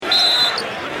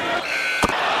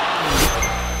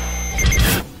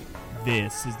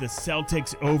This is the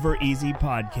Celtics Over Easy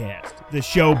podcast, the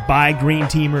show by Green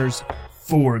Teamers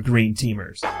for Green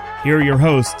Teamers. Here are your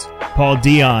hosts, Paul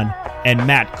Dion and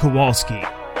Matt Kowalski.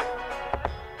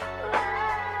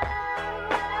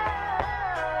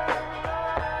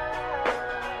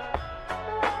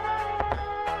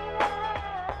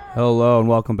 Hello and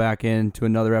welcome back into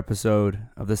another episode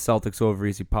of the Celtics Over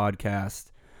Easy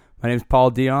podcast. My name is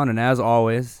Paul Dion, and as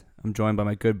always, I'm joined by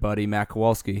my good buddy Matt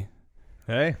Kowalski.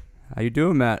 Hey, how you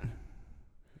doing, Matt?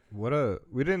 We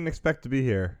didn't expect to be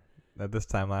here at this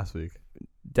time last week.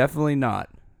 Definitely not.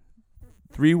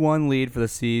 3-1 lead for the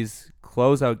C's.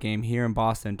 Closeout game here in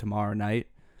Boston tomorrow night.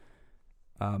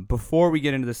 Before we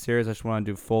get into the series, I just want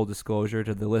to do full disclosure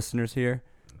to the listeners here.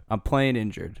 I'm playing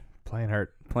injured. Playing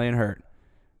hurt.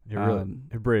 You're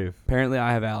brave. Apparently,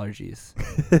 I have allergies.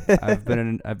 I've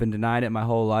been denied it my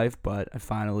whole life, but I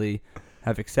finally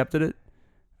have accepted it.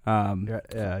 You're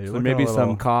so there may be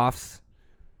some coughs.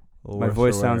 My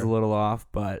voice sounds a little off,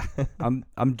 but I'm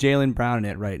Jaylen Browning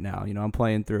it right now. You know, I'm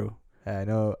playing through. Yeah,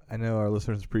 I know our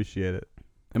listeners appreciate it.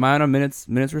 Am I on a minutes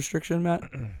restriction, Matt?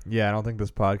 Yeah, I don't think this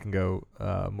pod can go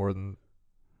more than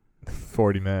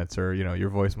 40 minutes, or your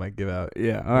voice might give out.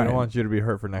 Yeah, all right. right. I don't want you to be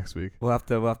hurt for next week. We'll have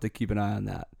to keep an eye on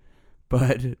that.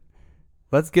 But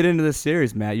let's get into this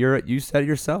series, Matt. You said it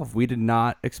yourself. We did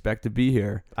not expect to be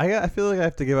here. I feel like I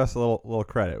have to give us a little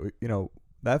credit.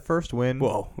 That first win.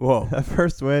 Whoa. That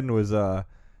first win was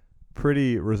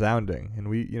pretty resounding, and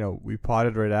we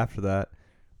potted right after that.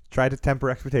 Tried to temper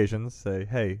expectations. Say,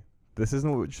 hey, this isn't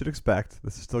what we should expect.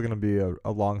 This is still going to be a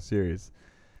long series,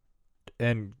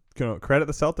 and credit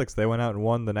the Celtics. They went out and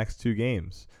won the next two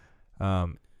games.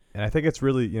 And I think it's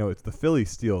really, it's the Philly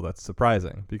steal that's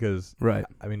surprising because, right.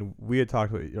 I mean, we had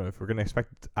talked about, if we're going to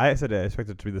expect, I expect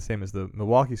it to be the same as the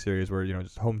Milwaukee series where,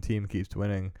 just home team keeps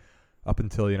winning up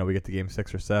until, we get to game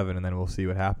 6 or 7, and then we'll see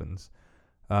what happens.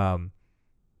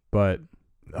 But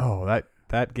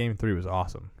that game 3 was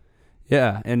awesome.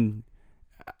 Yeah. And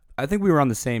I think we were on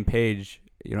the same page,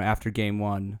 after game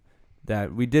 1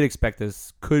 that we did expect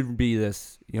this could be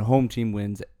this, home team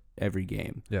wins every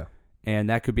game. Yeah.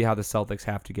 And that could be how the Celtics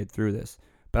have to get through this.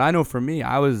 But I know for me,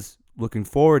 I was looking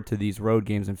forward to these road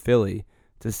games in Philly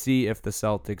to see if the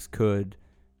Celtics could,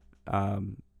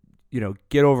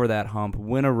 get over that hump,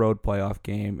 win a road playoff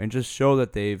game, and just show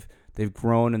that they've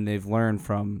grown and they've learned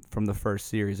from the first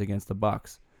series against the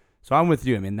Bucks. So I'm with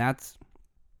you. I mean, that's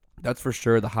for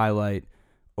sure the highlight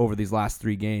over these last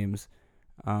 3 games.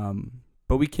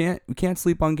 But we can't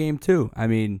sleep on game 2. I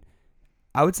mean,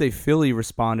 I would say Philly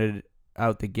responded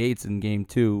out the gates in game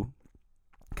 2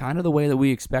 kind of the way that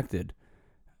we expected.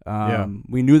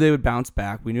 We knew they would bounce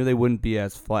back. We knew they wouldn't be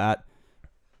as flat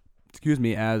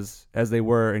as they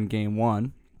were in game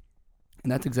 1.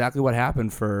 And that's exactly what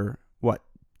happened for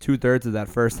 2/3 of that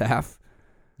first half.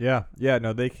 Yeah,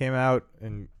 no, they came out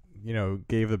and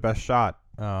gave the best shot,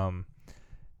 and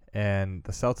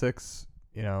the Celtics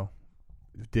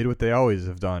did what they always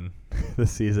have done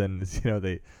this season.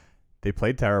 They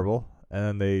played terrible, and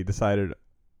then they decided,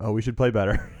 we should play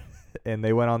better. And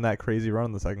they went on that crazy run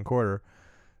in the second quarter,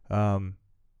 and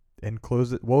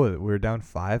closed it. What was it? We were down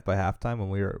 5 by halftime when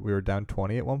we were down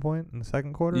 20 at one point in the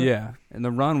second quarter. Yeah, and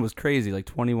the run was crazy, like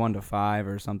 21-5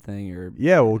 or something.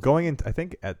 Going into, I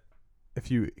think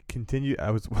if you continue,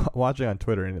 I was watching on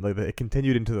Twitter, and it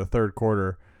continued into the third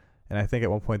quarter, and I think at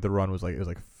one point the run was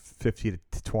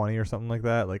 50-20 or something like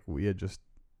that. Like we had just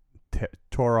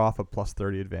tore off a plus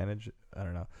 30 advantage. I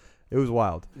don't know. It was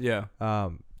wild. Yeah.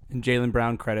 And Jaylen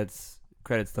Brown credits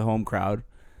the home crowd.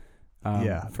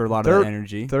 For a lot of that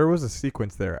energy. There was a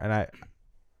sequence there, and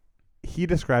he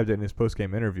described it in his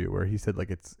post-game interview where he said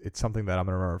it's something that I'm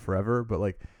gonna remember forever.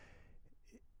 But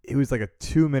it was like a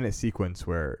 2-minute sequence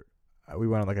where we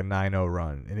went on a 9-0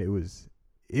 run, and it was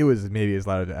maybe as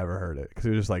loud as I ever heard it because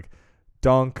it was just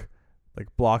dunk,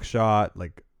 block shot,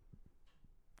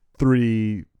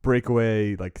 3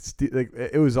 breakaway,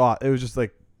 it was just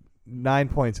 9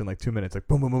 points in 2 minutes,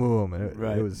 boom, boom, boom, boom, and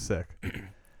it was sick.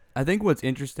 I think what's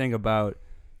interesting about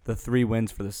the 3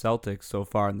 wins for the Celtics so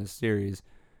far in this series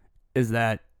is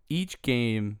that each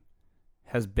game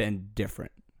has been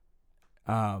different.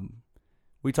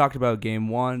 We talked about game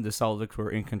 1, the Celtics were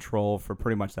in control for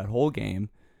pretty much that whole game.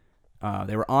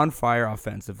 They were on fire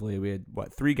offensively. We had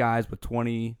 3 guys with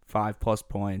 25 plus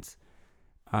points.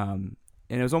 And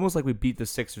it was almost like we beat the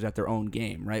Sixers at their own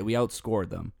game, right? We outscored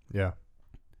them. Yeah.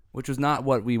 Which was not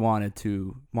what we wanted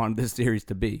this series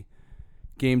to be.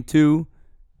 Game 2,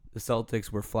 the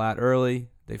Celtics were flat early.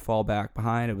 They fall back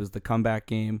behind. It was the comeback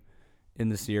game in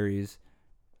the series.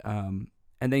 And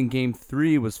then game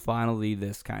 3 was finally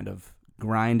this kind of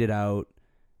grind it out,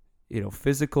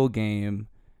 physical game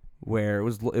where it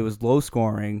was low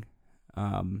scoring,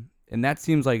 and that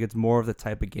seems like it's more of the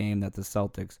type of game that the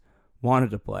Celtics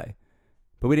wanted to play,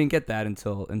 but we didn't get that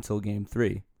until Game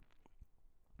 3.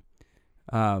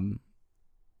 I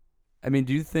mean,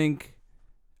 do you think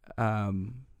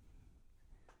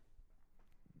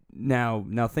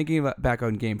now thinking back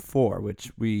on Game 4,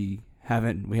 which we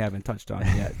haven't touched on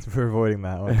yet. We're avoiding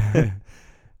that one.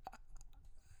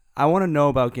 I want to know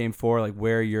about Game 4, like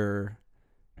where your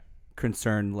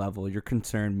concern level, your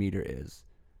concern meter is.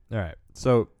 All right.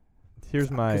 So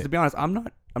here's my. Because to be honest, I'm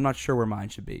not sure where mine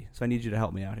should be. So I need you to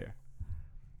help me out here.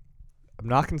 I'm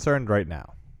not concerned right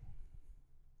now.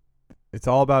 It's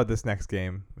all about this next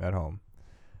game at home.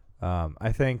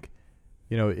 I think,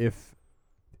 if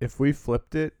we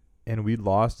flipped it and we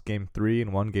lost Game 3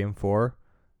 and won Game 4,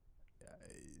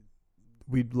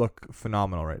 we'd look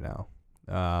phenomenal right now.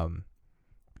 And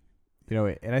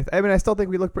I still think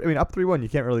we look. Up 3-1, you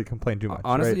can't really complain too much.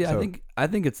 Honestly, right? I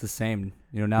think it's the same.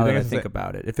 Now that I think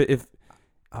about it, if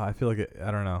I feel like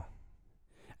I don't know.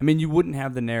 I mean, you wouldn't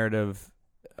have the narrative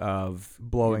of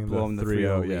blowing the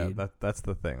 3-0 lead. Yeah, that's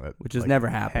the thing which has never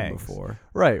happened before.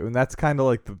 Right, and that's kind of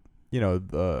like the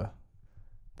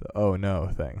oh no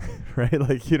thing, right?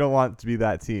 Like you don't want to be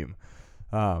that team.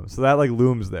 So that like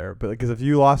looms there, but because if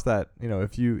you lost that,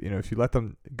 if you let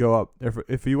them go up,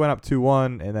 if you went up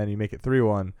 2-1 and then you make it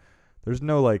 3-1, there's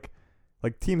no like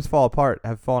teams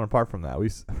have fallen apart from that.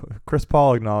 Chris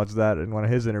Paul acknowledged that in one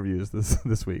of his interviews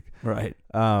this week. Right.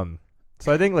 So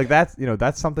I think like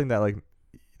that's something that like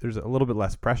there's a little bit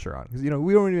less pressure on because we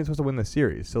weren't even supposed to win this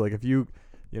series. So like if you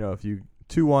 2-1,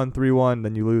 3-1,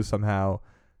 then you lose somehow,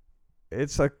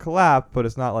 it's a collapse, but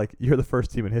it's not like you're the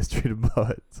first team in history to blow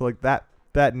it. So like that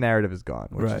narrative is gone,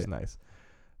 which is nice.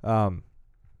 But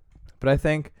I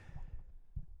think,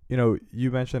 you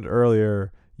mentioned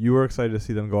earlier you were excited to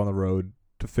see them go on the road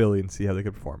to Philly and see how they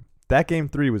could perform. That Game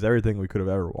 3 was everything we could have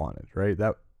ever wanted, right?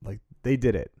 That like they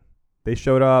did it. They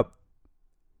showed up,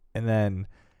 and then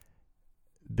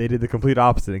they did the complete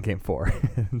opposite in Game 4.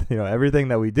 Everything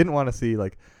that we didn't want to see,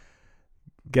 like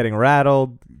getting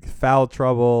rattled, foul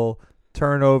trouble,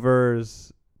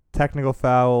 turnovers, technical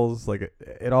fouls, like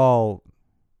it all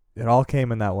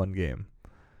came in that one game.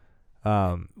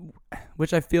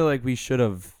 Which I feel like we should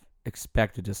have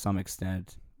expected to some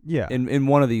extent. Yeah. In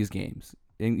one of these games,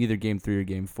 in either Game 3 or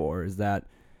Game 4, is that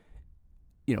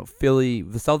Philly,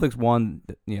 the Celtics won,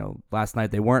 last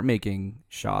night. They weren't making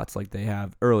shots like they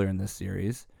have earlier in this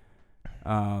series.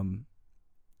 They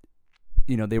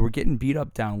were getting beat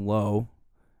up down low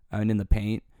and in the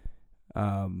paint.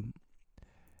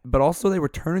 But also they were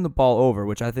turning the ball over,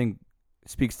 which I think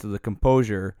speaks to the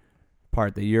composure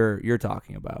part that you're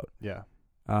talking about. Yeah.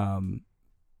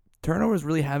 Turnovers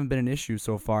really haven't been an issue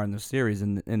so far in the series,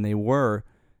 and they were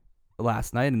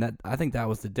last night, and I think that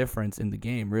was the difference in the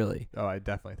game, really. Oh, I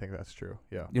definitely think that's true.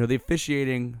 Yeah. The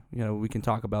officiating, we can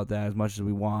talk about that as much as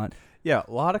we want. Yeah,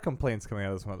 a lot of complaints coming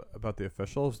out of this one about the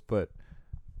officials, but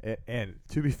and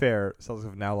to be fair, Celtics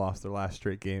have now lost their last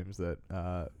straight games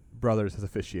that Brothers has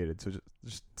officiated. So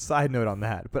just side note on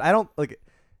that. But I don't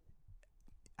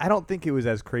think it was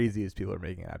as crazy as people are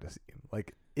making it out to seem.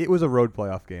 Like it was a road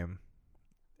playoff game,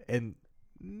 and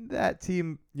that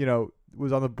team,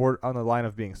 was on the line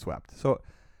of being swept. So,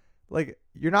 like,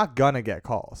 you're not gonna get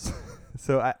calls.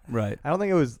 So I don't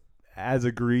think it was as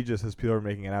egregious as people are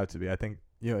making it out to be. I think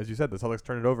as you said, the Celtics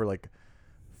turned it over like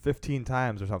 15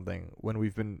 times or something when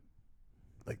we've been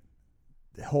like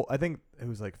I think it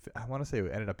was like I want to say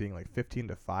it ended up being like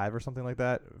 15-5 or something like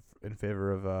that in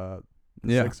favor of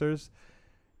the Sixers.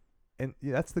 And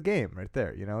that's the game right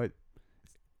there.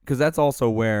 Because that's also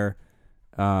where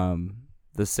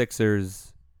the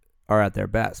Sixers are at their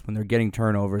best, when they're getting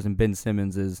turnovers and Ben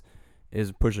Simmons is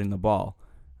pushing the ball.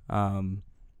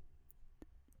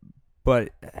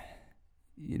 But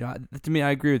to me,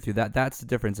 I agree with you that's the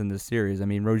difference in this series. I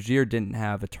mean, Rozier didn't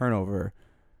have a turnover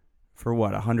for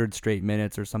 100 straight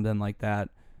minutes or something like that,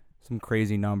 some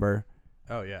crazy number.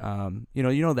 Oh yeah.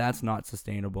 That's not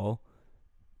sustainable.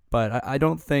 But I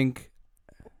don't think.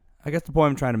 I guess the point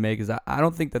I'm trying to make is that I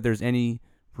don't think that there's any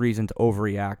reason to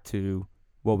overreact to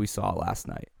what we saw last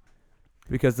night,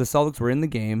 because the Celtics were in the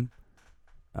game.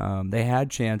 They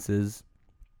had chances,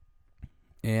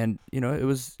 and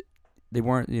they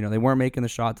weren't making the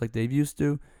shots like they've used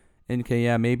to. And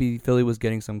maybe Philly was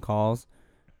getting some calls,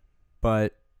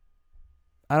 but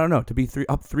I don't know. To be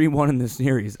up 3-1 in this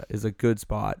series is a good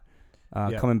spot.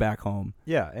 Coming back home.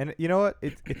 Yeah, and you know what?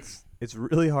 It's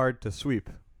really hard to sweep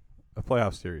a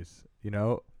playoff series.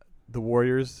 The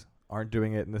Warriors aren't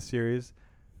doing it in this series.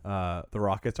 The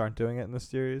Rockets aren't doing it in this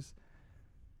series.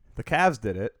 The Cavs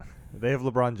did it. They have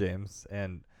LeBron James,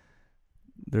 and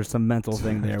There's some mental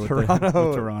thing there with Toronto.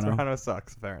 with Toronto. Toronto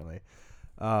sucks apparently.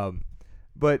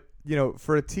 But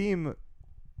for a team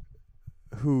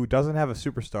who doesn't have a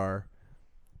superstar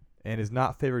and is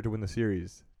not favored to win the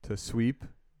series, to sweep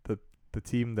the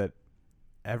team that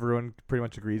everyone pretty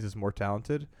much agrees is more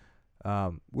talented,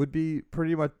 would be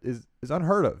pretty much is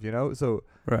unheard of. So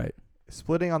Right.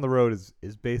 splitting on the road is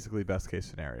basically best case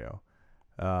scenario.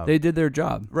 They did their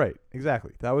job. Right,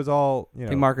 exactly. That was all. I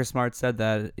think Marcus Smart said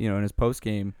that in his post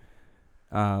game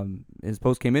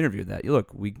interview that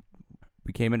look, we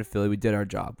came into Philly, we did our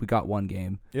job, we got one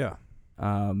game. Yeah.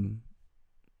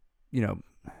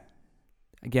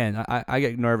 Again, I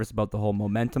get nervous about the whole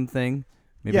momentum thing.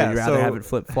 Maybe Yeah, I'd rather so- have it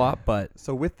flip flop, but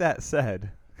So with that said,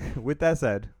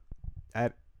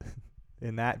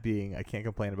 in that being, I can't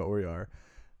complain about where we are.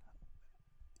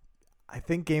 I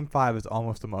think Game 5 is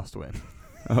almost a must-win.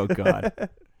 oh god,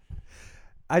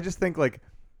 I just think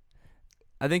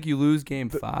I think you lose Game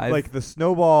 5. the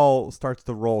snowball starts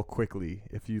to roll quickly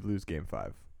if you lose Game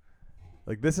 5.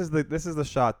 This is the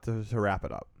shot to wrap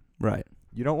it up. Right.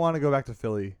 You don't want to go back to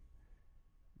Philly.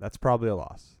 That's probably a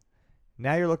loss.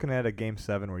 Now you're looking at a Game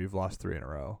 7 where you've lost 3 in a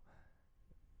row.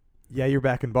 Yeah, you're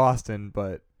back in Boston,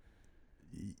 but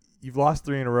you've lost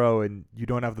 3 in a row and you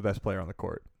don't have the best player on the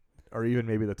court, or even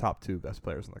maybe the top 2 best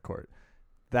players on the court.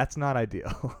 That's not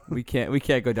ideal. We can't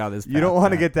go down this path. You don't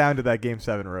want to get down to that Game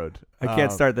 7 road. I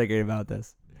can't start thinking about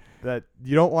this. That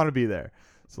you don't want to be there.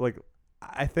 So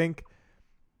I think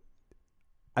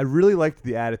I really liked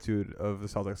the attitude of the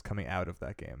Celtics coming out of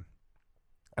that game.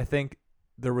 I think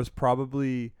there was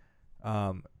probably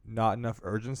not enough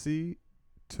urgency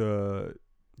to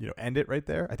end it right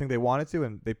there. I think they wanted to,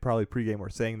 and they probably pregame were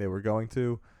saying they were going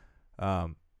to.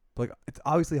 It's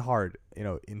obviously hard,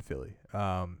 in Philly.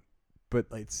 But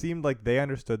it seemed like they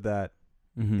understood that,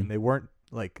 and they weren't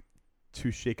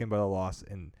too shaken by the loss.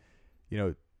 And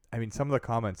some of the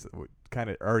comments kind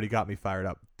of already got me fired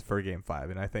up for Game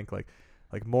 5. And I think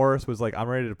like Morris was like, I'm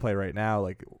ready to play right now.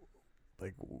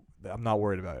 I'm not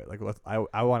worried about it.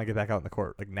 I want to get back out in the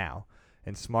court now.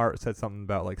 And Smart said something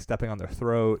about stepping on their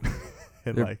throat.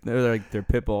 And they're they're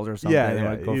pit bulls or something. Yeah, they yeah.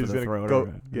 might go He for was the gonna throat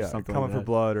go, or something coming like for that.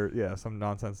 blood or some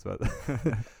nonsense about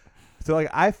that. So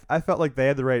I felt like they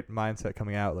had the right mindset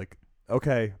coming out.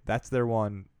 Okay, that's their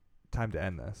one time to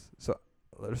end this. So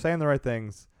they're saying the right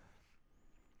things.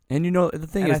 And the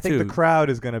thing And is I think too, the crowd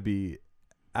is going to be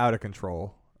out of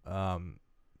control.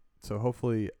 So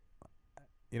hopefully,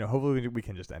 hopefully we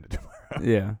can just end it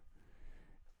tomorrow.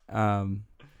 yeah.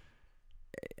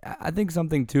 I think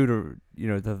something too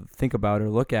to think about or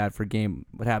look at for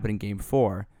what happened in Game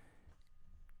 4.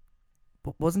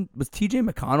 But was TJ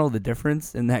McConnell the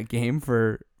difference in that game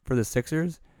for the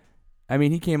Sixers? I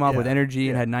mean, he came off with energy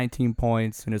and had 19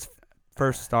 points in his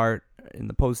first start in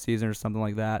the postseason or something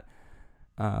like that.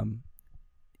 I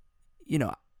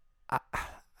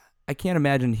can't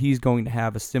imagine he's going to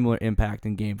have a similar impact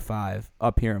in Game 5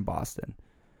 up here in Boston.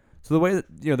 So the way that,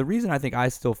 the reason I think I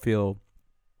feel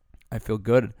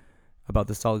good about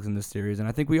the Celtics in this series, and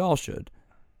I think we all should,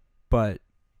 but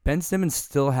Ben Simmons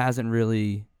still hasn't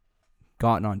really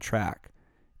gotten on track.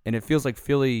 And it feels like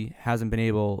Philly hasn't been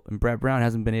able, and Brett Brown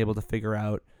hasn't been able to figure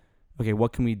out, okay,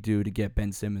 what can we do to get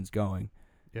Ben Simmons going?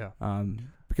 Yeah.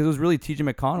 Because it was really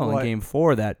TJ McConnell in Game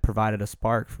 4 that provided a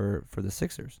spark for the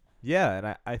Sixers. Yeah,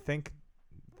 and I think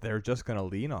they're just going to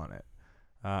lean on it.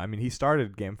 He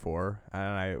started Game 4, and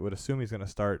I would assume he's going to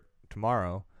start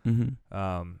tomorrow.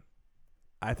 Mm-hmm.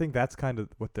 I think that's kind of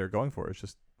what they're going for. It's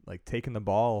just taking the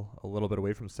ball a little bit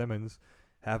away from Simmons,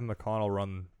 having McConnell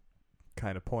run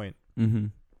kind of point. Mm-hmm.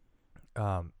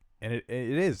 And it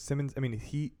is Simmons.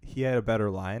 He had a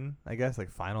better line, I guess,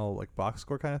 final box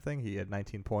score kind of thing. He had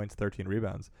 19 points, 13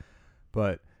 rebounds,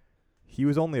 but he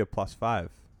was only a +5,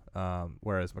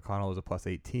 whereas McConnell was a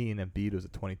 +18, and Embiid was a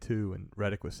 22, and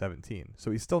Redick was 17.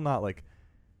 So he's still not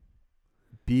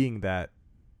being that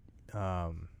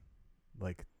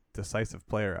decisive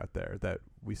player out there that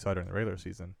we saw during the regular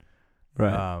season.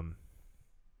 Right.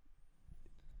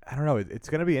 I don't know. It's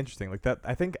going to be interesting.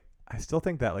 I still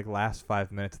think that last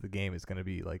 5 minutes of the game is going to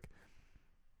be a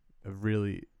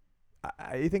really.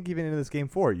 I think even in this Game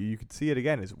 4, you could see it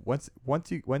again. Is once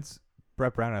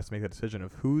Brett Brown has to make that decision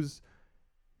of who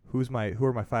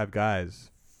are my 5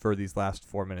 guys for these last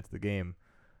 4 minutes of the game,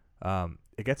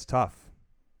 it gets tough.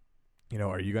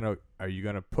 Are you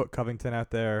gonna put Covington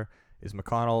out there? Is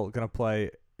McConnell gonna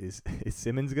play? Is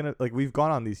Simmons gonna we've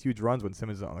gone on these huge runs when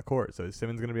Simmons is on the court, so is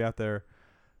Simmons gonna be out there?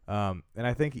 And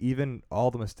I think even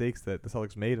all the mistakes that the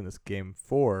Celtics made in this Game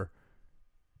 4,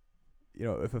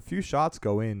 if a few shots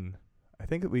go in, I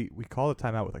think we called a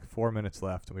timeout with like 4 minutes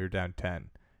left, and we were down 10. And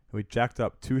we jacked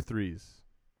up 2 threes.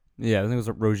 Yeah, I think it was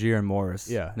Rozier and Morris.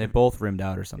 Yeah. And they both rimmed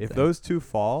out or something. If those two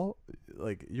fall,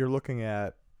 like you're looking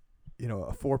at,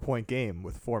 a 4-point game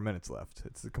with 4 minutes left.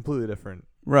 It's a completely different.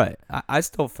 Right. I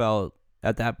still felt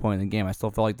at that point in the game, I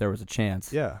still felt like there was a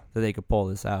chance Yeah. that they could pull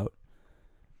this out.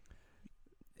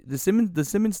 The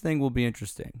Simmons thing will be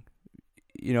interesting,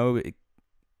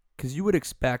 because you would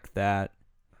expect that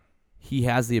he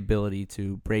has the ability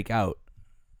to break out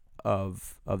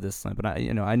of this slump.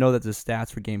 And I know that the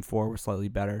stats for Game 4 were slightly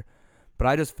better, but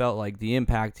I just felt like the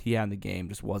impact he had in the game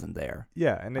just wasn't there.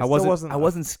 Yeah, and I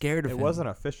wasn't scared of him. It wasn't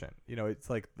efficient. It's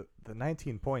like the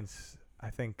 19 points. I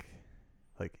think,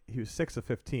 like he was 6 of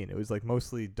 15. It was like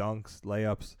mostly dunks,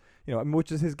 layups.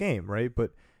 Which is his game, right?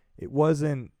 But it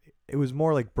wasn't. It was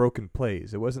more like broken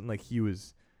plays. It wasn't like he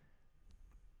was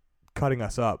cutting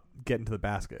us up, getting to the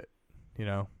basket.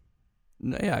 Yeah,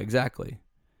 exactly.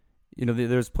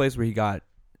 There's a place where he got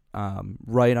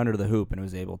right under the hoop and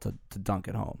was able to dunk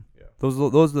it home. Yeah. Those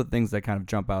are the things that kind of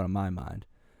jump out in my mind.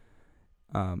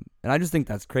 And I just think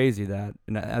that's crazy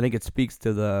and I think it speaks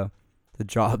to the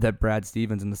job that Brad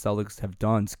Stevens and the Celtics have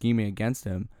done scheming against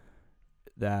him,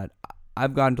 that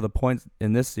I've gotten to the point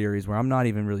in this series where I'm not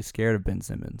even really scared of Ben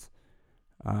Simmons.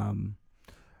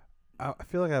 I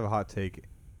feel like I have a hot take.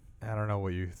 I don't know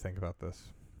what you think about this.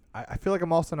 I feel like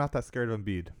I'm also not that scared of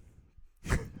Embiid.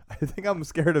 I think I'm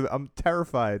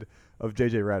terrified of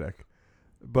JJ Redick.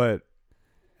 But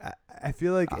I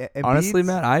feel like honestly,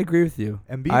 Matt, I agree with you.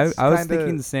 I was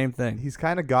thinking the same thing. He's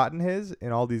kind of gotten his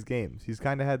in all these games. He's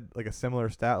kind of had like a similar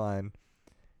stat line,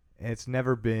 and it's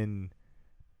never been.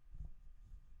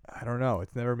 I don't know.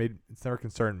 It's never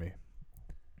concerned me.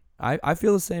 I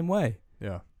feel the same way.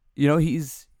 Yeah.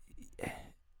 He's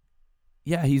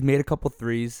made a couple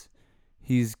threes.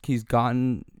 He's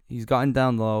gotten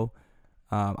down low.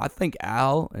 I think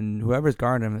Al and whoever's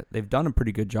guarding him, they've done a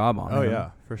pretty good job on him. Oh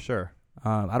yeah, for sure.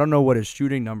 I don't know what his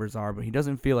shooting numbers are, but he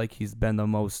doesn't feel like he's been the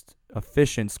most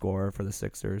efficient scorer for the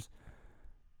Sixers.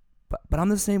 But I'm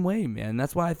the same way, man.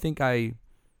 That's why I think I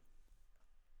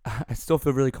still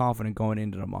feel really confident going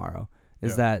into tomorrow.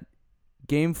 Is that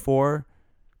Game 4,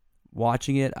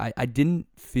 watching it, I didn't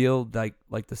feel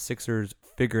like the Sixers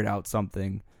figured out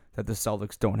something that the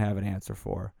Celtics don't have an answer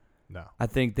for. No. I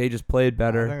think they just played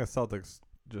better. I think the Celtics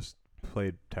just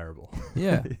played terrible.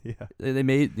 Yeah. Yeah. They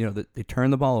made, they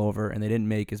turned the ball over and they didn't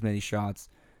make as many shots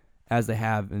as they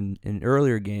have in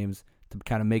earlier games to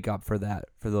kind of make up for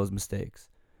those mistakes.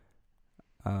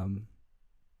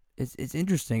 It's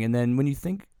interesting. And then when you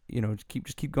think,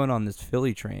 keep going on this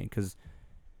Philly train, because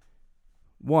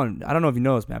one, I don't know if you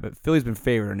know this, Matt, but Philly's been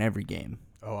favored in every game.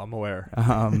 Oh, I'm aware.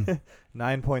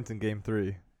 9 points in Game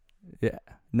 3. Yeah,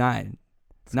 9.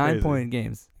 It's 9-point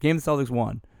games. Game the Celtics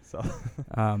won. So.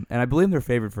 And I believe they're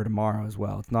favored for tomorrow as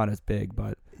well. It's not as big,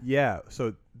 but yeah.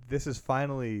 So this has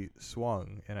finally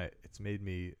swung, and it's made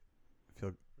me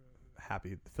feel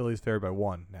happy. The Phillies favored by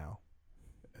 1 now.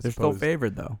 They're still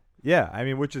favored though. Yeah, I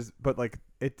mean, but like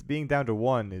it being down to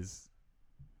 1 is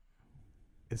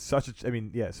such a. I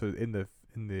mean, yeah. So in the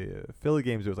Philly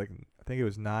games, it was like I think it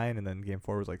was 9, and then Game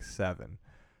 4 was like 7.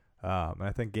 And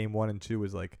I think Game 1 and 2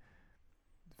 was like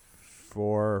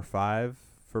 4 or 5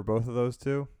 for both of those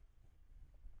two.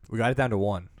 We got it down to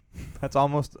 1. That's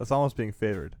almost being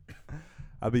favored.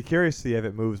 I'll be curious to see if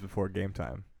it moves before game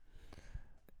time.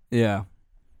 Yeah.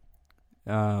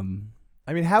 I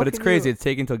mean, how? But it's crazy. It's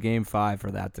taken until Game 5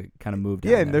 for that to kind of move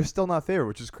down. Yeah, and they're still not favored,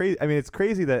 which is crazy. I mean, it's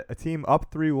crazy that a team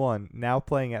up 3-1 now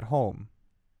playing at home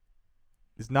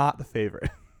is not the favorite.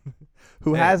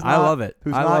 I love it.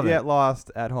 Who's not yet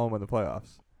lost at home in the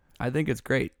playoffs. I think it's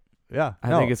great. Yeah, I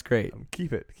think it's great.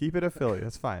 Keep it at Philly.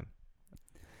 That's fine.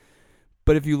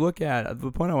 But if you look at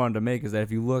the point I wanted to make is that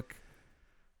if you look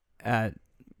at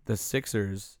the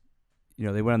Sixers,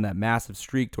 they went on that massive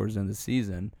streak towards the end of the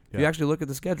season. If you actually look at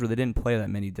the schedule, they didn't play that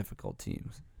many difficult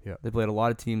teams. Yeah. They played a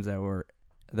lot of teams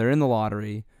they're in the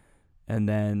lottery, and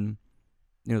then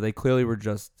they clearly were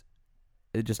just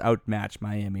outmatched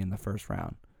Miami in the first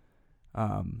round.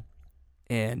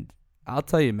 And I'll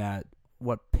tell you, Matt,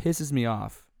 what pisses me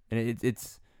off, and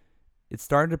it's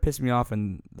starting to piss me off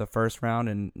in the first round,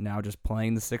 and now just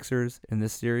playing the Sixers in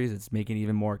this series, it's making it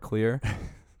even more clear.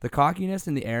 The cockiness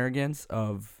and the arrogance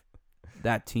of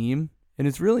that team, and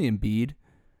it's really Embiid.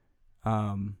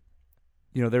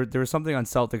 There was something on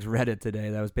Celtics Reddit today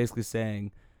that was basically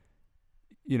saying,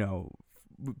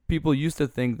 people used to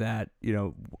think that,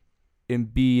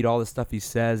 Embiid, all the stuff he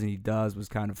says and he does was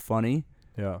kind of funny.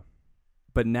 Yeah.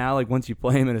 But now, like, once you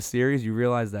play him in a series, you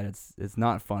realize that it's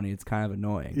not funny. It's kind of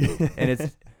annoying. And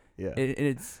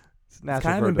it's It's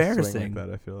natural kind of for it to swing embarrassing. like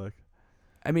that, I feel like.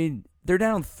 I mean, they're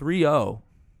down 3-0,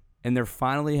 and they're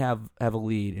finally have a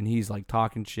lead, and he's like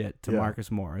talking shit to Yeah.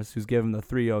 Marcus Morris, who's giving the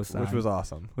 3-0 sign,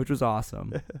 Which was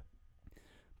awesome.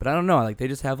 But I don't know, like they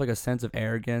just have like a sense of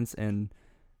arrogance and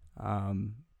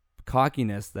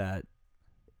cockiness that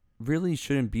really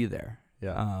shouldn't be there.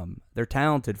 Yeah. They're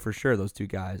talented for sure, those two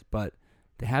guys, but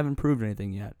they haven't proved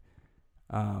anything yet.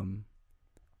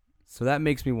 So that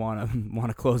makes me want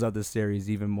to close out this series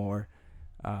even more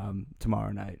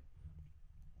tomorrow night.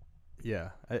 Yeah.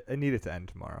 I need it to end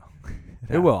tomorrow.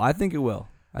 It will. I think it will.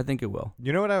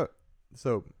 You know what I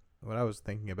was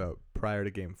thinking about prior to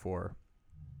Game 4.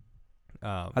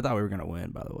 I thought we were gonna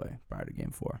win, by the way, prior to Game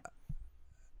 4.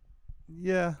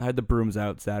 Yeah. I had the brooms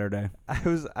out Saturday. I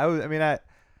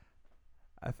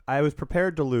was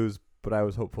prepared to lose, but I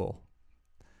was hopeful.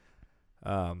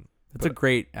 That's a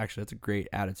great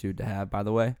attitude to have, by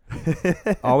the way.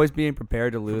 Always being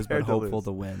prepared to lose, Prepared but to hopeful lose.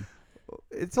 to win.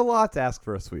 It's a lot to ask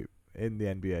for a sweep in the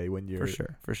NBA when you For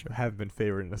sure. haven't been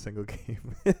favored in a single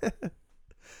game.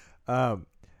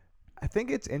 I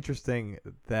think it's interesting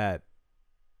that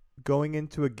going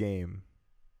into a game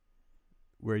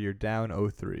where you're down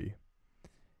 0-3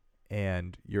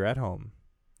 and you're at home,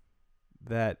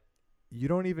 that you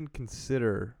don't even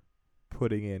consider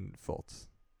putting in Fultz.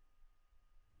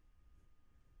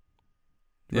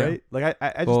 Yeah. Right? Like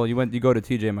I just Well, you go to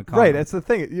TJ McConnell. right, that's the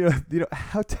thing. You know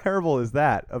how terrible is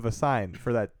that of a sign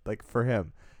for that, like for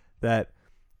him, that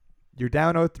you're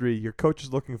down 0-3, your coach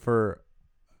is looking for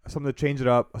something to change it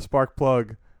up, a spark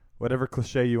plug, whatever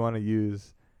cliche you want to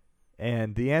use,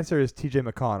 and the answer is TJ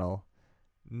McConnell,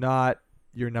 not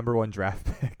your number 1 draft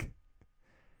pick.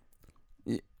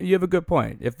 You have a good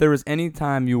point. If there was any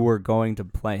time you were going to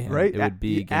play him, Right? it would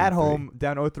be Game at 3. home,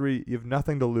 down 0-3, you have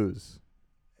nothing to lose.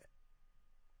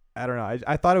 I don't know.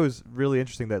 I thought it was really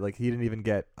interesting that like he didn't even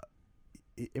get.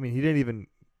 I mean, he didn't even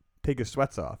take his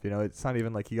sweats off. You know, it's not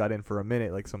even like he got in for a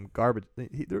minute, like some garbage. You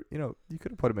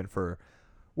could have put him in for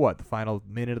the final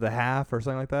minute of the half or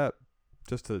something like that,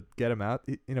 just to get him out.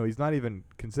 He's not even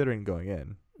considering going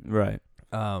in. Right.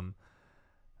 I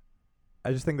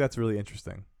just think that's really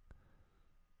interesting.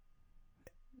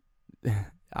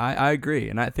 I agree,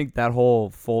 and I think that whole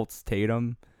Fultz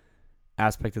Tatum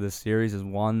aspect of this series is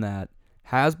one that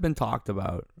has been talked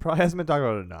about, Probably hasn't been talked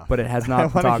about enough, but it has I not been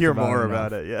want to talked hear about more enough.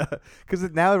 about it. Yeah, because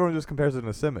now everyone just compares it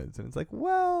to Simmons, and it's like,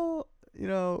 well,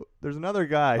 there's another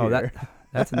guy here.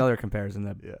 That's another comparison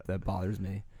that Yeah. that bothers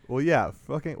me. Well, yeah,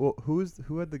 who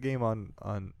had the game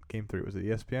on Game 3? Was it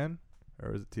ESPN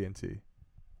or was it TNT?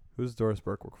 Who's Doris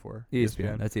Burke work for?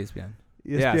 ESPN. That's ESPN.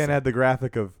 ESPN Yeah, had the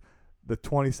graphic of the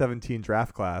 2017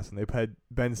 draft class, and they had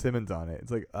Ben Simmons on it.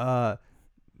 It's like,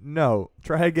 no,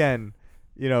 try again.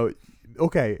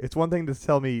 Okay, it's one thing to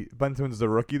tell me Ben Simmons is a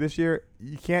rookie this year.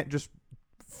 You can't just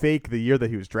fake the year that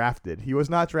he was drafted. He was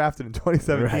not drafted in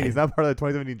 2017. Right. He's not part of the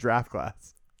 2017 draft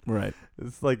class. Right.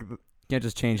 It's like Can't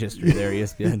just change history there,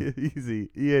 ESPN. easy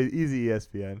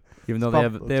ESPN. Even though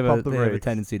Let's they have pump the a brakes.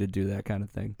 tendency to do that kind of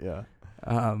thing. Yeah.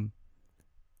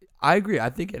 I agree. I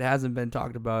think it hasn't been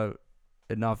talked about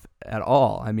enough at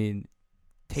all. I mean,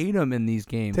 Tatum in these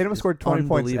games. Tatum is scored 20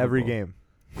 points every unbelievable.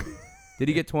 game. Did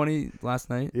he get 20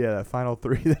 last night? Yeah, that final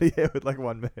 3 that he hit with like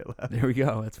 1 minute left. There we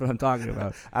go. That's what I'm talking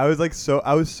about. I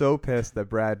was so pissed that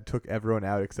Brad took everyone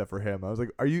out except for him. I was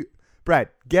like, Brad,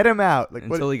 get him out. Like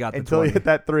Until he got the until he 20. hit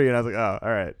that 3, and I was like, oh, all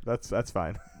right, that's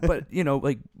fine. But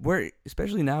we're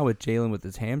especially now with Jalen with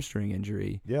his hamstring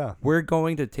injury, Yeah. we're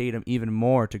going to Tatum even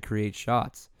more to create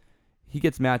shots. He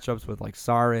gets matchups with like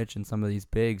Saric and some of these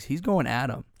bigs. He's going at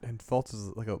him. And Fultz is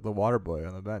like the water boy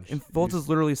on the bench. And Fultz is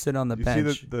literally sitting on the you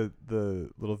bench. see the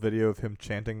little video of him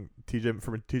chanting TJ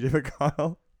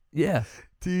McConnell? Yeah.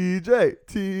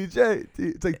 TJ.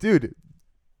 It's like, dude,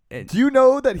 And, do you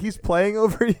know that he's playing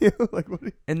over you? Like, what?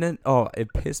 and then, it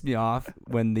pissed me off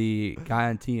when the guy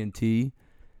on TNT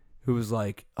who was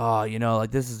like,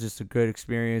 this is just a good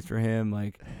experience for him.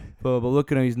 Like, but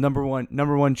look at him. He's number one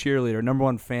cheerleader, number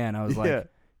one fan. I was Yeah. like,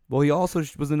 well, he also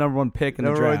was the number one pick in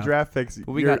the Number draft. 1 draft picks.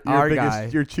 But we got our guy.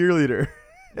 Your cheerleader.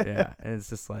 Yeah. And it's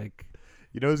just like,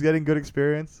 You know who's getting good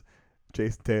experience?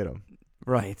 Jason Tatum.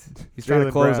 right. He's trying to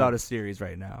Jaylen close Brown. out a series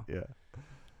right now. Yeah.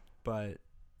 But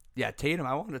yeah, Tatum,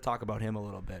 I wanted to talk about him a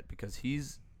little bit because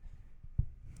he's,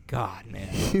 God, man.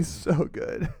 He's so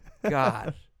good.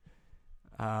 God.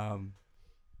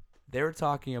 They were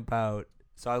talking about,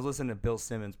 so I was listening to Bill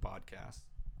Simmons' podcast,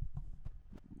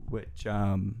 which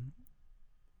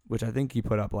I think he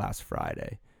put up last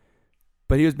Friday.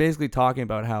 But he was basically talking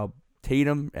about how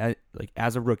Tatum,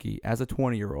 as a rookie, as a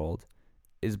 20-year-old,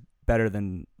 is better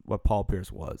than what Paul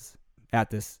Pierce was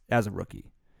as a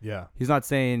rookie. Yeah. He's not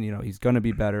saying, he's going to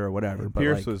be better or whatever. And But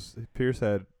Pierce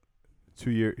had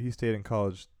 2 years. He stayed in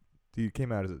college. He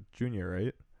came out as a junior,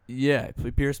 right? yeah,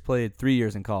 Pierce played 3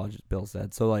 years in college, Bill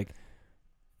said. So,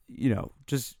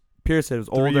 just Pierce said was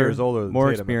 3 years older than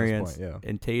more Tatum at this experienced, point, yeah.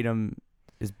 and Tatum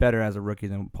is better as a rookie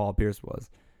than Paul Pierce was.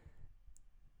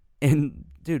 And,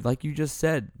 dude, like you just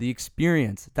said, the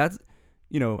experience, that's,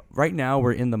 right now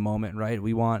we're in the moment, right?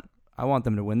 I want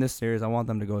them to win this series. I want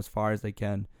them to go as far as they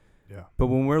can. Yeah. But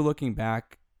when we're looking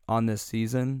back on this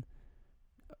season,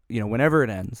 whenever it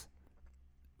ends,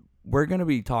 we're going to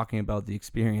be talking about the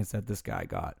experience that this guy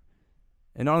got.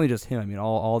 And not only just him, I mean,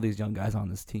 all these young guys on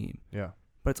this team. Yeah.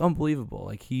 But it's unbelievable.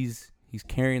 Like, he's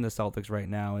carrying the Celtics right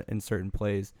now in certain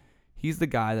plays. He's the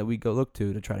guy that we go look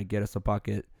to try to get us a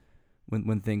bucket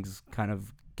when things kind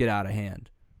of get out of hand.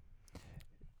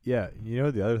 Yeah.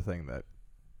 The other thing that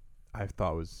I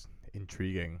thought was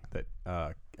intriguing that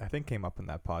I think came up in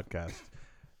that podcast,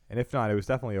 and if not, it was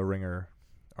definitely a Ringer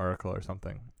article or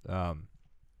something.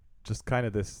 Just kind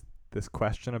of this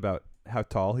question about how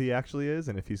tall he actually is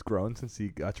and if he's grown since he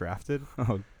got drafted.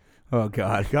 Oh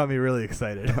God, it got me really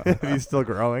excited. He's still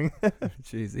growing.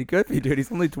 Jeez, he could be, dude.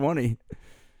 He's only 20.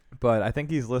 But I think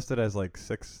he's listed as like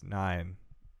 6'9"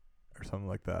 or something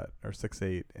like that, or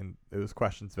 6'8", and there was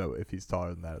questions about if he's taller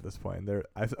than that at this point. And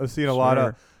I've seen a lot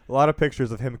of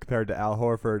pictures of him compared to Al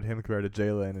Horford, him compared to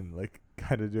Jalen, and like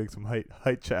kind of doing some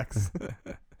height checks.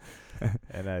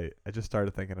 And I just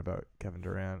started thinking about Kevin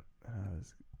Durant.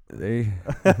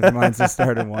 Their minds just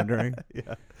started wondering.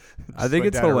 Yeah, I think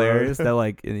it's hilarious that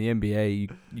like in the NBA,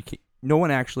 you can't, no one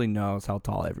actually knows how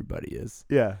tall everybody is.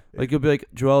 Yeah, like you'll be like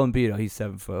Joel Embiid, he's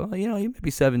 7 foot. He may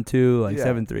be 7'2", like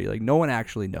 7'3". Like no one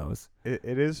actually knows. It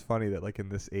is funny that like in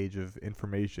this age of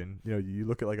information, you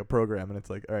look at like a program and it's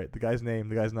like, all right, the guy's name,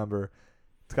 the guy's number,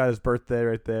 it's got his birthday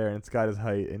right there, and it's got his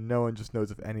height, and no one just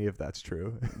knows if any of that's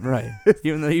true. Right.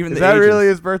 Even is the that ages. really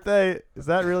his birthday? Is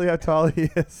that really how tall he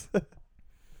is?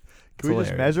 Can we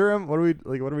just measure him? What are we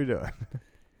doing?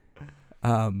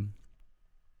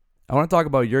 I want to talk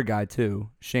about your guy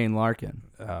too, Shane Larkin.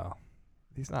 Oh,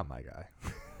 he's not my guy.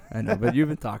 I know, but you've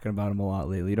been talking about him a lot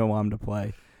lately. You don't want him to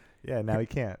play. Yeah, now he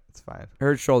can't. It's fine.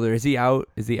 Hurt shoulder. Is he out?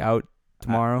 Is he out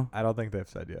tomorrow? I don't think they've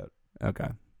said yet. Okay.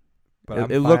 But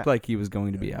it looked like he was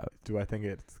going to be out. Do I think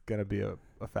it's going to be a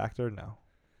factor? No.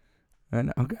 I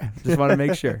know. Okay. Just want to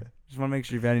make sure. Just want to make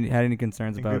sure you've had any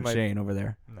concerns about Shane over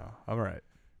there. No, I'm all right.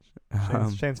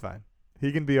 Shane's fine.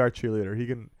 He can be our cheerleader. He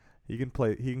can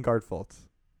play. He can guard Fultz.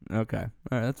 Okay.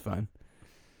 All right. That's fine.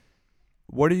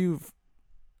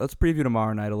 Let's preview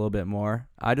tomorrow night a little bit more.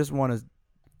 I just want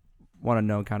to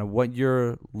know kind of what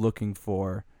you're looking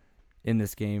for in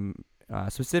this game,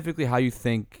 specifically how you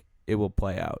think it will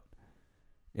play out.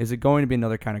 Is it going to be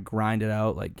another kind of grind it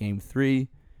out like Game 3?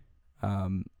 Or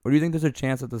do you think there's a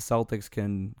chance that the Celtics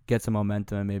can get some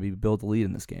momentum and maybe build a lead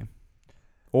in this game?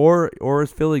 Or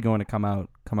is Philly going to come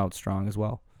out strong as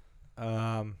well?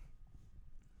 I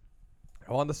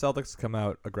want the Celtics to come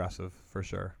out aggressive for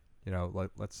sure.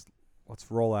 Let's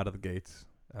roll out of the gates.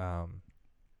 I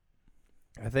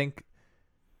think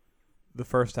the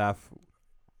first half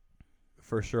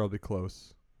for sure will be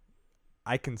close.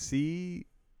 I can see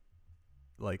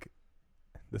like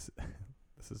this.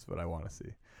 This is what I want to see.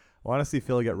 I want to see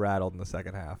Philly get rattled in the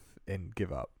second half and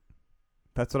give up.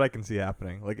 That's what I can see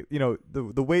happening. Like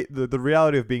the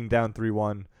reality of being down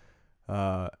 3-1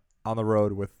 on the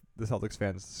road with the Celtics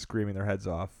fans screaming their heads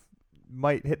off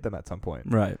might hit them at some point.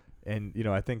 Right. And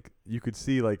I think you could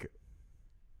see like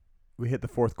we hit the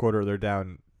fourth quarter, they're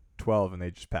down 12 and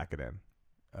they just pack it in.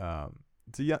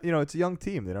 It's a young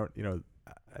team. They don't,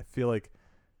 I feel like,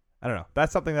 I don't know.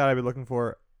 That's something that I'd be looking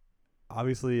for.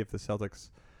 Obviously, if the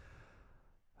Celtics,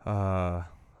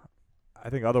 I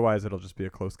think otherwise it'll just be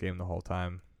a close game the whole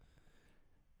time.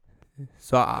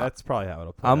 So that's probably how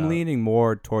it'll play I'm out. leaning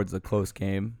more towards a close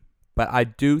game, but I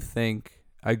do think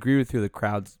I agree with you. The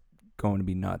crowd's going to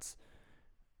be nuts,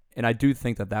 and I do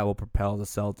think that will propel the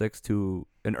Celtics to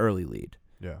an early lead.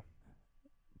 Yeah,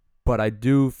 but I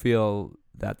do feel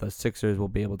that the Sixers will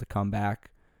be able to come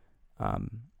back,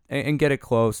 and get it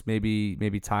close,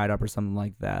 maybe tie it up or something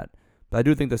like that. But I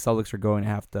do think the Celtics are going to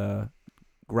have to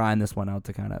grind this one out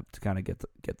to kind of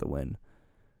get the win.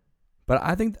 But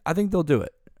I think they'll do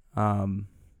it. I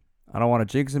don't want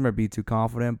to jinx them or be too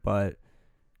confident, but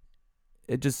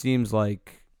it just seems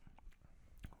like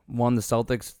the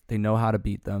Celtics, they know how to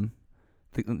beat them,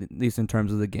 at least in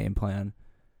terms of the game plan.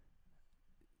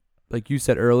 Like you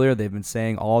said earlier, they've been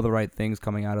saying all the right things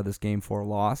coming out of this Game 4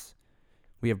 loss.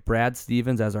 We have Brad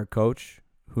Stevens as our coach,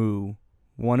 who,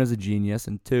 one, is a genius,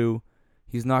 and two,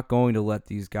 he's not going to let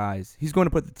these guys, he's going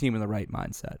to put the team in the right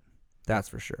mindset. That's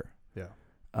for sure. Yeah.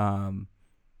 And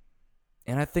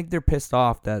I think they're pissed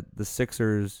off that the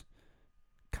Sixers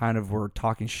kind of were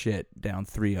talking shit down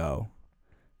 3-0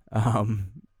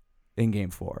 in Game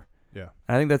 4. Yeah.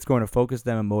 And I think that's going to focus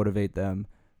them and motivate them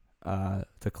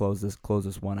to close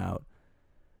this one out.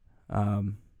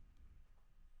 I'm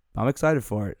excited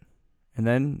for it. And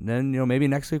then maybe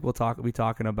next week we'll be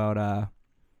talking about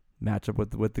matchup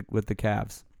with the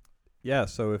Cavs. Yeah,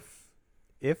 so if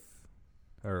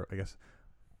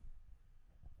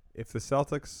the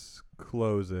Celtics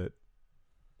close it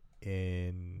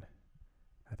in,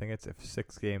 I think it's if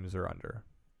 6 games are under.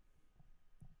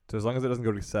 So as long as it doesn't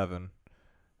go to 7,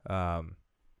 the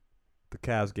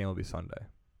Cavs game will be Sunday.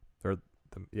 Or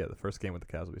the first game with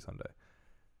the Cavs will be Sunday.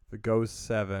 If it goes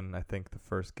 7, I think the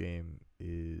first game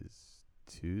is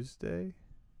Tuesday.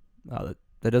 That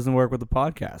doesn't work with the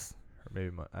podcast. Or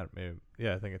maybe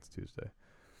I think it's Tuesday.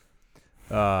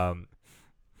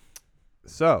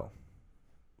 So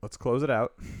let's close it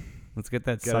out. Let's get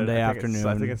that Sunday afternoon.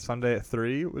 I think it's Sunday at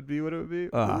 3 would be what it would be.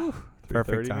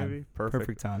 Perfect time. Maybe.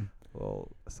 Perfect time.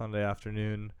 Well, Sunday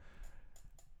afternoon.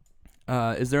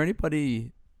 Is there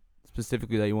anybody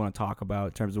specifically that you want to talk about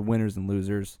in terms of winners and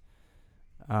losers?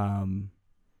 On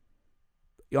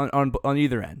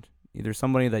either end, either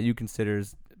somebody that you consider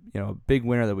is a big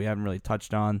winner that we haven't really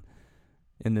touched on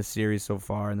in this series so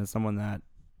far, and then someone that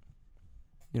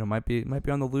might be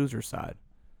on the loser side.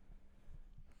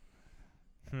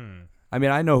 I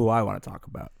mean, I know who I want to talk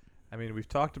about. I mean, we've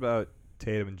talked about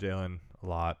Tatum and Jalen a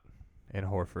lot, and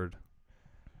Horford.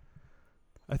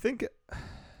 I think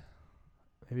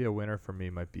maybe a winner for me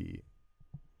might be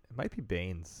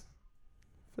Baines.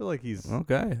 I feel like he's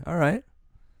okay. All right.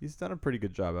 He's done a pretty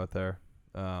good job out there.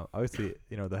 Obviously,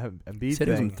 the Embiid He's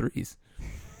hitting some threes.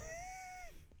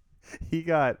 He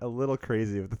got a little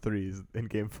crazy with the threes in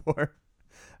Game 4.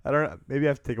 I don't know. Maybe I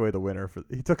have to take away the winner.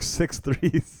 He took 6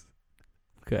 threes.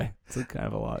 Okay, it's kind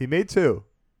of a lot. He made 2.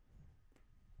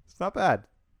 It's not bad,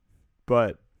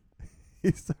 but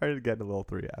he started getting a little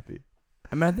 3 happy.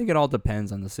 I mean, I think it all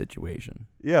depends on the situation.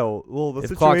 Yeah, well, the if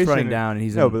situation clock's running down and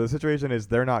he's but the situation is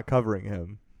they're not covering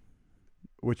him,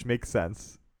 which makes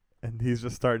sense, and he's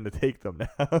just starting to take them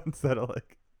now instead of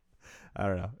I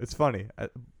don't know. It's funny,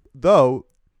 though.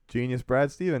 Genius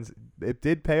Brad Stevens, it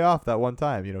did pay off that one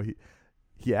time.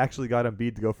 He actually got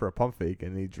Embiid to go for a pump fake,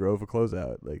 and he drove a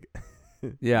closeout.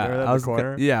 Yeah, I was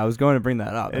going to bring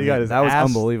that up. And he got his that was ass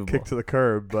unbelievable. kicked to the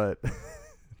curb, but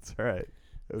it's all right.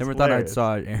 Never thought I'd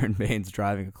saw Aaron Baines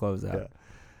driving a closeout.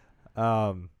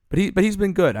 Yeah. But he's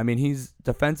been good. I mean, he's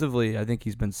defensively, I think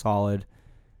he's been solid.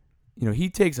 He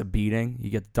takes a beating. He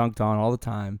gets dunked on all the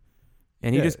time,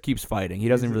 and he just keeps fighting. He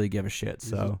doesn't really give a shit.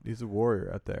 He's a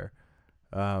warrior out there.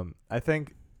 I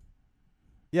think,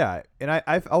 and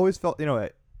I've always felt,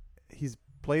 he's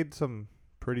played some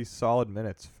pretty solid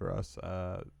minutes for us.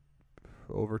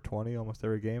 Over 20 almost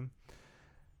every game.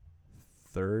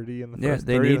 30 in the first. Yeah,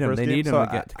 they need him. They need him to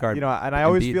get to card. And I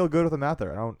always feel good with him out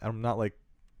there. I'm not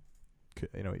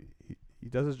he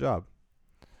does his job.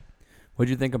 What'd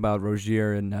you think about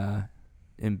Rozier and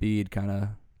Embiid? Kind of. I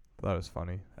thought it was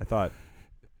funny. I thought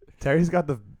Terry's got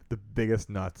the biggest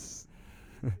nuts.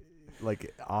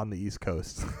 On the East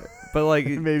Coast, but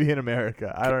maybe in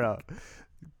America, I don't know.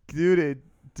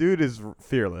 Dude is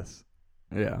fearless.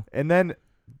 Yeah. And then,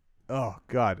 oh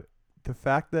god, the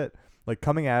fact that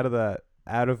coming out of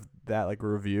that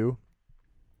review,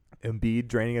 Embiid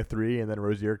draining a 3 and then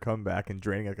Rozier come back and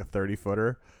draining a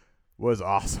 30-footer was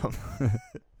awesome.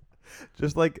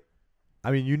 Just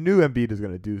you knew Embiid was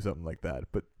gonna do something like that,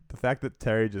 but the fact that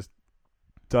Terry just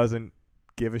doesn't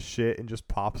give a shit and just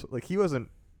pops he wasn't.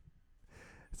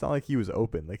 It's not like he was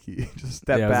open. He just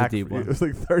stepped back. It was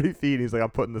 30 feet. He's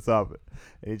I'm putting this up.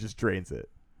 And he just drains it.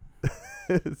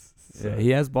 Yeah,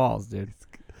 he has balls, dude.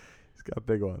 He's got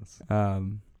big ones.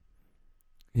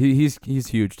 He's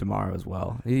huge tomorrow as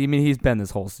well. He's been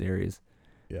this whole series.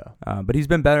 Yeah. But he's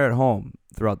been better at home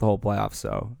throughout the whole playoffs,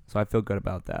 so I feel good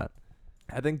about that.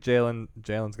 I think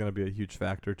Jalen's going to be a huge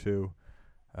factor, too.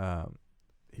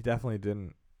 He definitely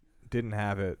didn't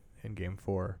have it in Game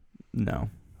 4. No.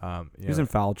 He was in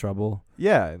foul trouble.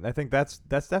 Yeah, and I think that's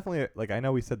definitely I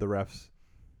know we said the refs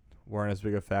weren't as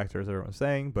big a factor as everyone was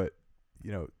saying, but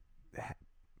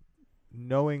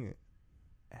knowing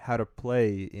how to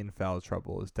play in foul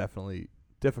trouble is definitely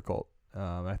difficult.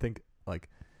 I think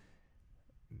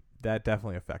that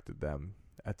definitely affected them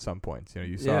at some points.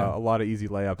 You saw a lot of easy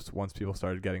layups once people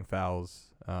started getting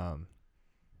fouls.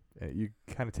 You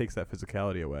kind of takes that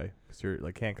physicality away because you're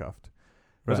handcuffed.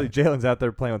 Right. Jalen's out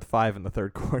there playing with 5 in the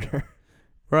third quarter.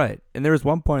 Right. And there was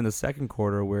one point in the second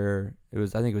quarter where I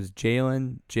think it was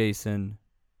Jalen, Jason,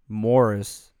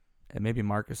 Morris, and maybe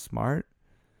Marcus Smart.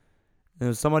 And there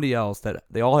was somebody else that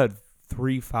they all had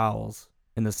 3 fouls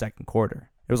in the second quarter.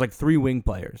 It was like 3 wing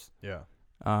players. Yeah.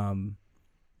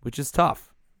 Which is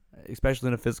tough, especially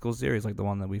in a physical series like the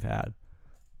one that we've had.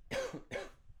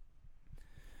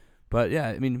 But yeah,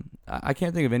 I mean, I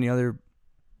can't think of any other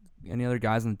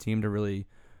guys on the team to really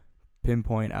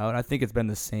pinpoint out. I think it's been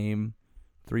the same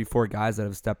 3-4 guys that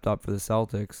have stepped up for the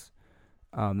Celtics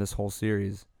this whole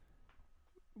series,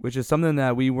 which is something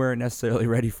that we weren't necessarily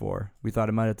ready for. We thought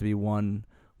it might have to be one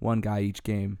guy each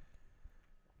game.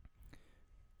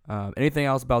 Anything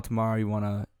else about tomorrow you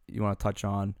wanna touch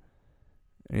on?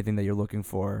 Anything that you're looking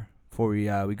for before we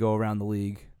go around the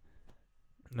league?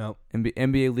 No.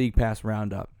 NBA League Pass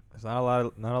roundup. There's not a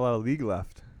lot of league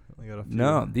left. Only got a few.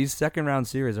 No, these second round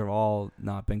series have all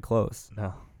not been close.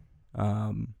 No.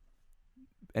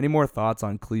 Any more thoughts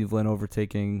on Cleveland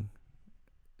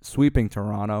sweeping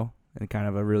Toronto in kind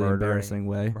of a really embarrassing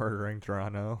way? Murdering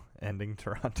Toronto, ending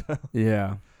Toronto.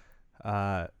 Yeah.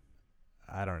 I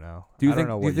don't know. Do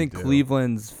you think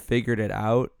Cleveland's figured it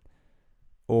out,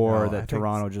 or that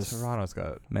Toronto's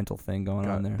got mental thing going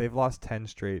on there? They've lost 10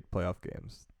 straight playoff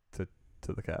games to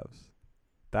the Cavs.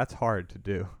 That's hard to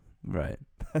do. Right.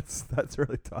 That's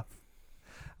really tough.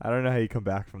 I don't know how you come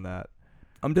back from that.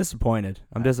 I'm disappointed.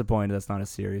 Disappointed that's not a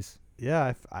series.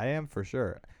 Yeah, I am for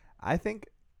sure. I think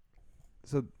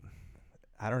so.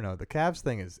 I don't know. The Cavs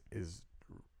thing is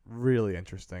really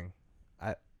interesting.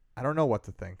 I don't know what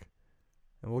to think,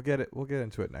 and we'll get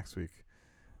into it next week.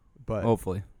 But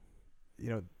hopefully,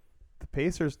 the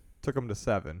Pacers took them to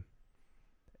 7,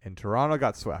 and Toronto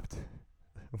got swept.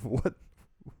 What?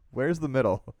 Where's the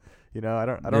middle?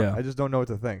 I just don't know what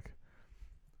to think.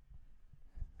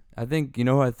 I think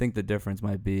who I think the difference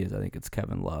might be is I think it's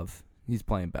Kevin Love. He's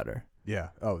playing better. Yeah.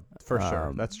 Oh, for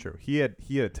sure. That's true. He had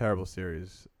a terrible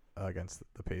series against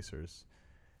the Pacers.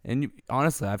 And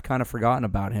honestly, I've kind of forgotten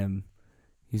about him.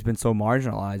 He's been so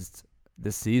marginalized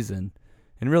this season,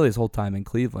 and really his whole time in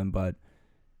Cleveland. But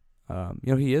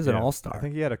he is an all-star. I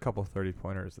think he had a couple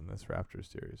 30-pointers in this Raptors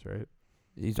series, right?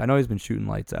 I know he's been shooting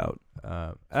lights out.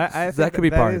 I think that could be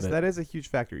part of it. That is a huge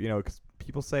factor, because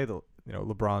people say that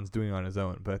LeBron's doing it on his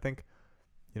own, but I think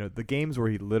the games where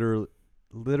he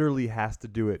literally has to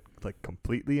do it like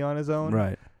completely on his own,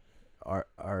 right,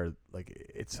 are like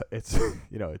it's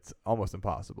it's almost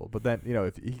impossible. But then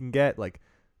if he can get like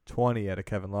 20 out of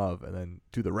Kevin Love and then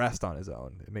do the rest on his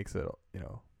own, it makes it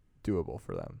doable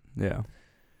for them. Yeah.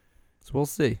 So we'll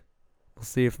see. We'll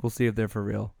see if they're for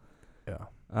real. Yeah.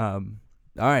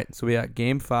 All right, so we got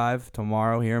Game 5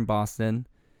 tomorrow here in Boston,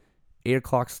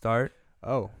 8:00 start.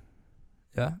 Oh,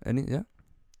 yeah, yeah.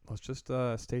 Let's just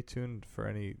stay tuned for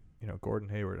any Gordon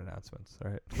Hayward announcements.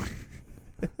 All right.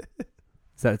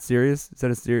 Is that serious? Is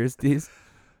that a serious tease?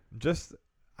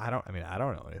 I don't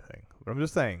know anything, but I'm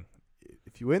just saying,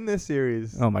 if you win this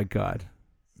series, oh my God,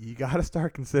 you got to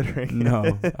start considering.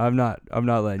 No, I'm not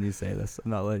letting you say this.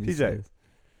 I'm not letting you say this.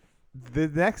 The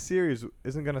next series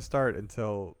isn't going to start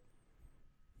until,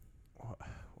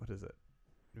 what is it,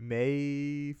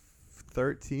 May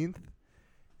 13th?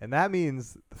 And that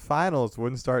means the finals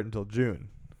wouldn't start until June.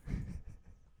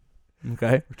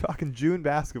 Okay. We're talking June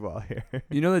basketball here.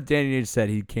 You know that Danny Ainge said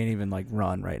he can't even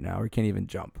run right now, or he can't even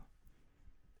jump.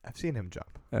 I've seen him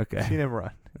jump. Okay. I've seen him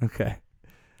run. Okay.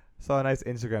 Saw a nice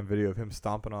Instagram video of him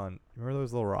stomping on, remember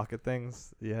those little rocket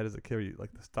things you had as a kid where you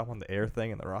stomp on the air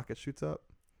thing and the rocket shoots up?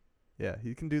 Yeah,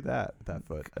 he can do that with that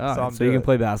foot. So you can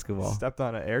play basketball. Stepped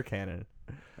on an air cannon.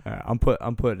 All right,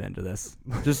 I'm putting into this.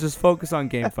 Just focus on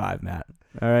Game 5, Matt.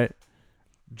 All right.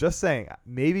 Just saying,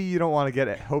 maybe you don't want to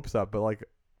get hopes up, but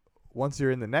once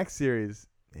you're in the next series,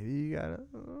 maybe you gotta.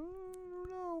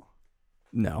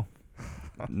 No,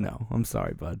 I'm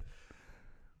sorry, bud.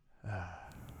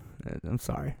 I'm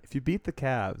sorry. If you beat the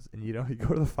Cavs and you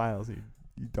go to the finals and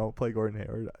you don't play Gordon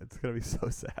Hayward, it's gonna be so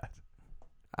sad.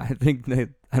 I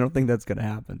don't think that's gonna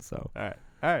happen. So all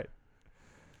right.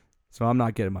 So I'm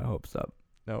not getting my hopes up.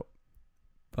 Nope.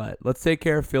 But let's take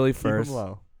care of Philly first. Keep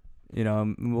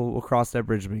them We'll low. cross that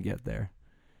bridge when we get there.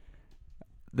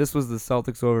 This was the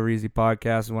Celtics Over Easy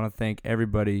podcast. I want to thank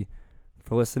everybody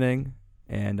for listening,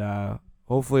 and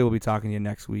hopefully we'll be talking to you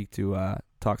next week to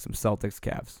talk some Celtics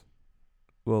Cavs.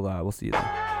 We'll see you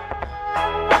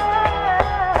then.